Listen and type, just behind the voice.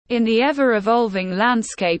In the ever-evolving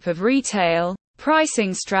landscape of retail,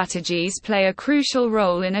 pricing strategies play a crucial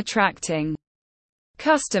role in attracting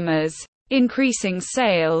customers, increasing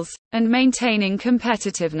sales, and maintaining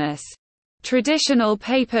competitiveness. Traditional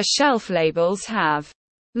paper shelf labels have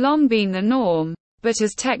long been the norm, but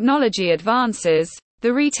as technology advances,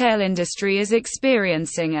 the retail industry is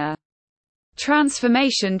experiencing a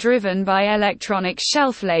transformation driven by electronic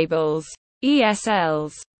shelf labels,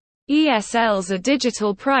 ESLs. ESLs are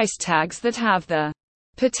digital price tags that have the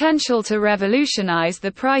potential to revolutionize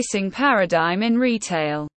the pricing paradigm in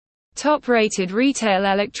retail. Top-rated retail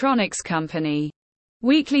electronics company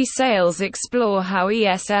Weeklysales explore how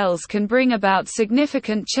ESLs can bring about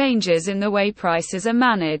significant changes in the way prices are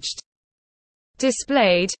managed,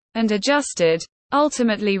 displayed, and adjusted,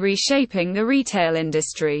 ultimately reshaping the retail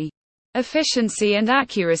industry. Efficiency and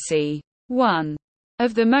accuracy. One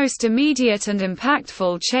of the most immediate and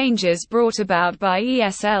impactful changes brought about by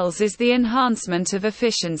ESLs is the enhancement of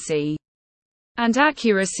efficiency and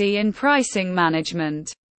accuracy in pricing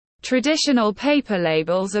management. Traditional paper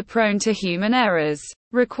labels are prone to human errors,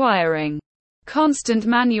 requiring constant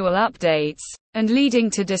manual updates, and leading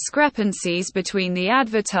to discrepancies between the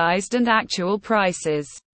advertised and actual prices.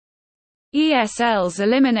 ESLs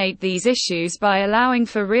eliminate these issues by allowing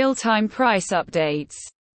for real-time price updates.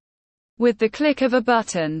 With the click of a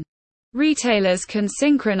button, retailers can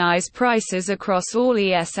synchronize prices across all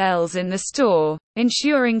ESLs in the store,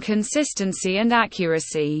 ensuring consistency and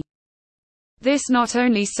accuracy. This not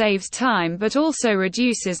only saves time but also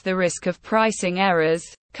reduces the risk of pricing errors,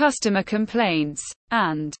 customer complaints,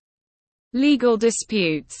 and legal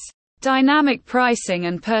disputes. Dynamic pricing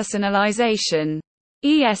and personalization.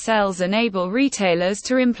 ESLs enable retailers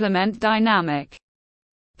to implement dynamic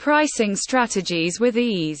pricing strategies with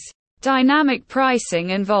ease. Dynamic pricing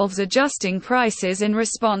involves adjusting prices in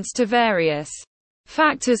response to various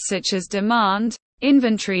factors such as demand,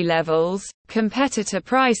 inventory levels, competitor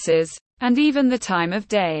prices, and even the time of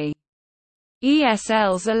day.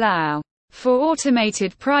 ESLs allow for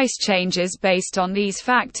automated price changes based on these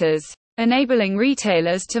factors, enabling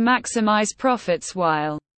retailers to maximize profits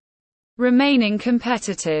while remaining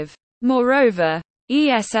competitive. Moreover,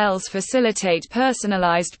 ESLs facilitate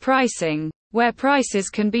personalized pricing, where prices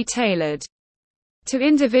can be tailored to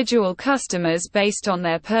individual customers based on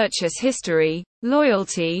their purchase history,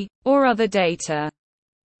 loyalty, or other data.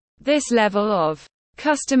 This level of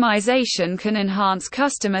customization can enhance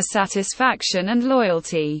customer satisfaction and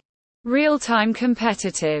loyalty. Real-time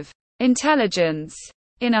competitive intelligence.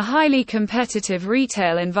 In a highly competitive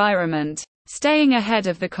retail environment, staying ahead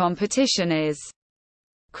of the competition is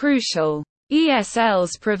crucial.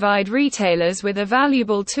 ESLs provide retailers with a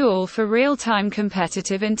valuable tool for real-time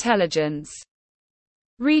competitive intelligence.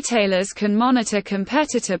 Retailers can monitor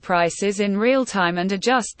competitor prices in real time and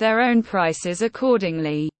adjust their own prices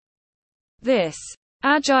accordingly. This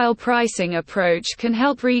agile pricing approach can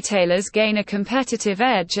help retailers gain a competitive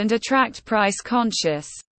edge and attract price-conscious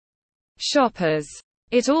shoppers.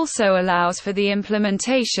 It also allows for the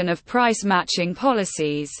implementation of price-matching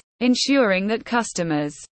policies, ensuring that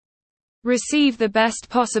customers receive the best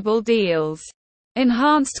possible deals.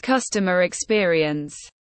 Enhanced customer experience.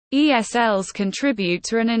 ESLs contribute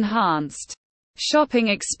to an enhanced shopping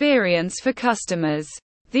experience for customers.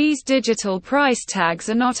 These digital price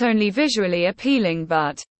tags are not only visually appealing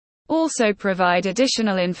but also provide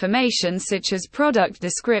additional information such as product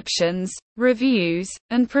descriptions, reviews,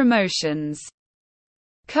 and promotions.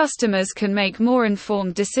 Customers can make more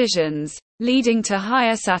informed decisions, leading to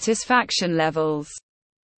higher satisfaction levels.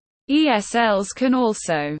 ESLs can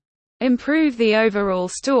also improve the overall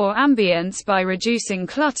store ambience by reducing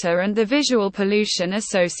clutter and the visual pollution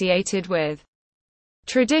associated with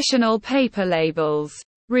traditional paper labels.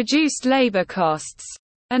 Reduced labor costs.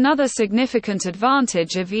 Another significant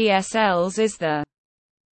advantage of ESLs is the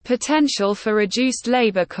potential for reduced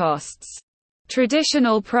labor costs.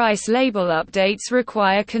 Traditional price label updates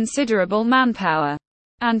require considerable manpower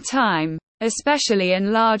and time, especially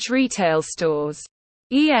in large retail stores.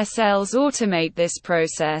 ESLs automate this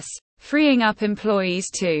process, freeing up employees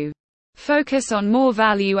to focus on more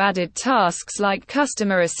value-added tasks like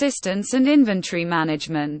customer assistance and inventory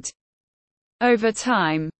management. Over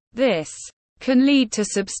time, this can lead to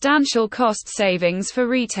substantial cost savings for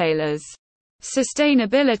retailers.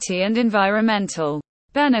 Sustainability and environmental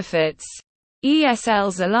benefits.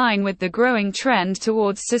 ESLs align with the growing trend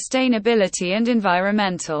towards sustainability and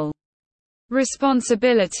environmental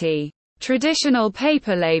responsibility. Traditional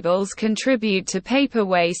paper labels contribute to paper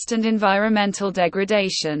waste and environmental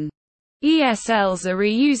degradation. ESLs are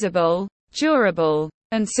reusable, durable,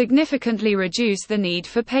 and significantly reduce the need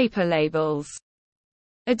for paper labels.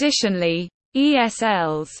 Additionally,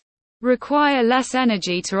 ESLs require less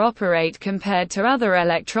energy to operate compared to other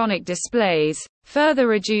electronic displays, further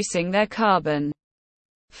reducing their carbon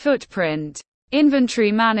footprint.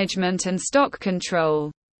 Inventory management and stock control.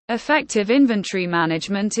 Effective inventory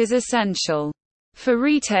management is essential for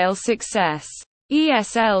retail success.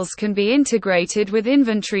 ESLs can be integrated with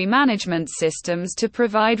inventory management systems to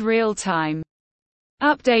provide real-time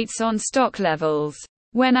updates on stock levels.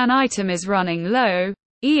 When an item is running low,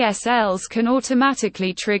 ESLs can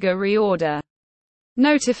automatically trigger reorder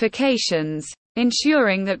notifications,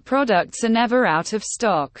 ensuring that products are never out of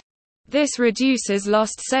stock. This reduces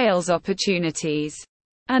lost sales opportunities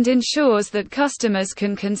and ensures that customers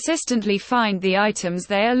can consistently find the items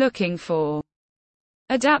they are looking for.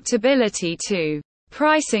 Adaptability to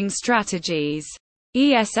pricing strategies.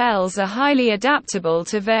 ESLs are highly adaptable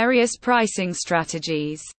to various pricing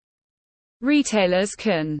strategies. Retailers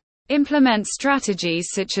can implement strategies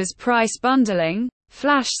such as price bundling,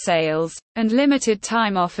 flash sales, and limited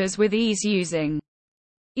time offers with ease using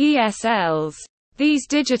ESLs. These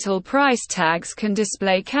digital price tags can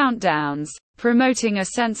display countdowns, promoting a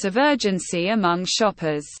sense of urgency among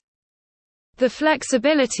shoppers. The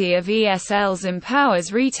flexibility of ESLs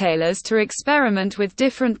empowers retailers to experiment with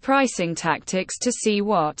different pricing tactics to see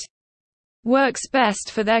what works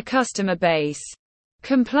best for their customer base.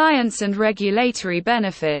 Compliance and regulatory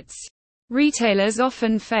benefits. Retailers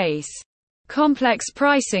often face complex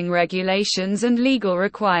pricing regulations and legal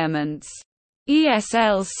requirements.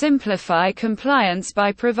 ESLs simplify compliance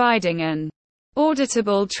by providing an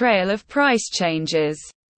auditable trail of price changes.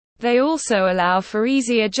 They also allow for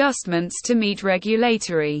easy adjustments to meet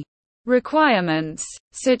regulatory requirements,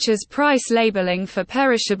 such as price labeling for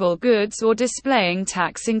perishable goods or displaying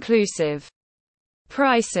tax-inclusive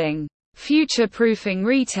pricing. Future-proofing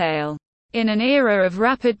retail. In an era of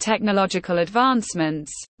rapid technological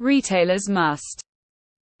advancements, retailers must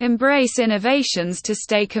embrace innovations to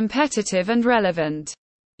stay competitive and relevant.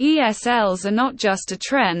 ESLs are not just a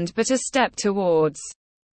trend but a step towards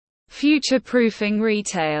future-proofing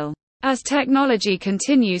retail. As technology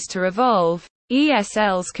continues to evolve,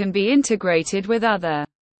 ESLs can be integrated with other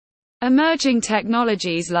emerging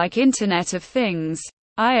technologies like Internet of Things,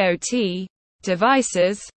 IoT,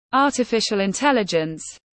 devices, artificial intelligence,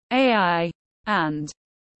 AI, and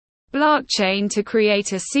blockchain to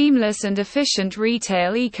create a seamless and efficient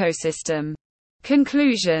retail ecosystem.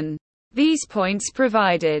 Conclusion. These points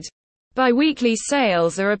provided by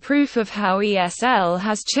Weeklysales are a proof of how ESL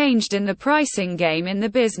has changed in the pricing game in the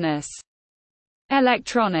business.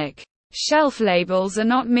 Electronic shelf labels are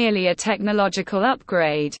not merely a technological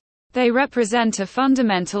upgrade, they represent a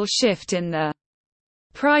fundamental shift in the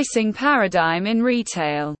pricing paradigm in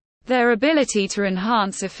retail. Their ability to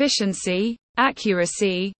enhance efficiency,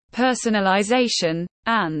 accuracy, personalization,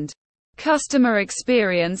 and customer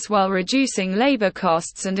experience while reducing labor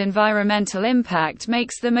costs and environmental impact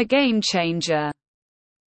makes them a game changer.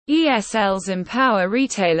 ESLs empower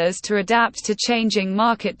retailers to adapt to changing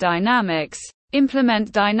market dynamics,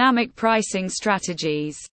 implement dynamic pricing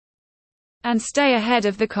strategies, and stay ahead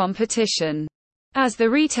of the competition. As the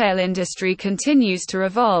retail industry continues to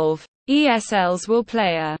evolve, ESLs will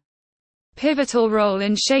play a pivotal role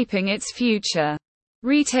in shaping its future.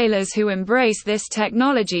 Retailers who embrace this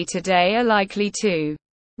technology today are likely to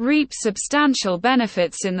reap substantial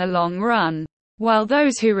benefits in the long run, while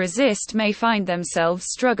those who resist may find themselves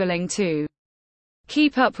struggling to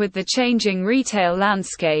keep up with the changing retail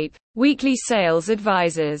landscape. Weeklysales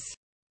advises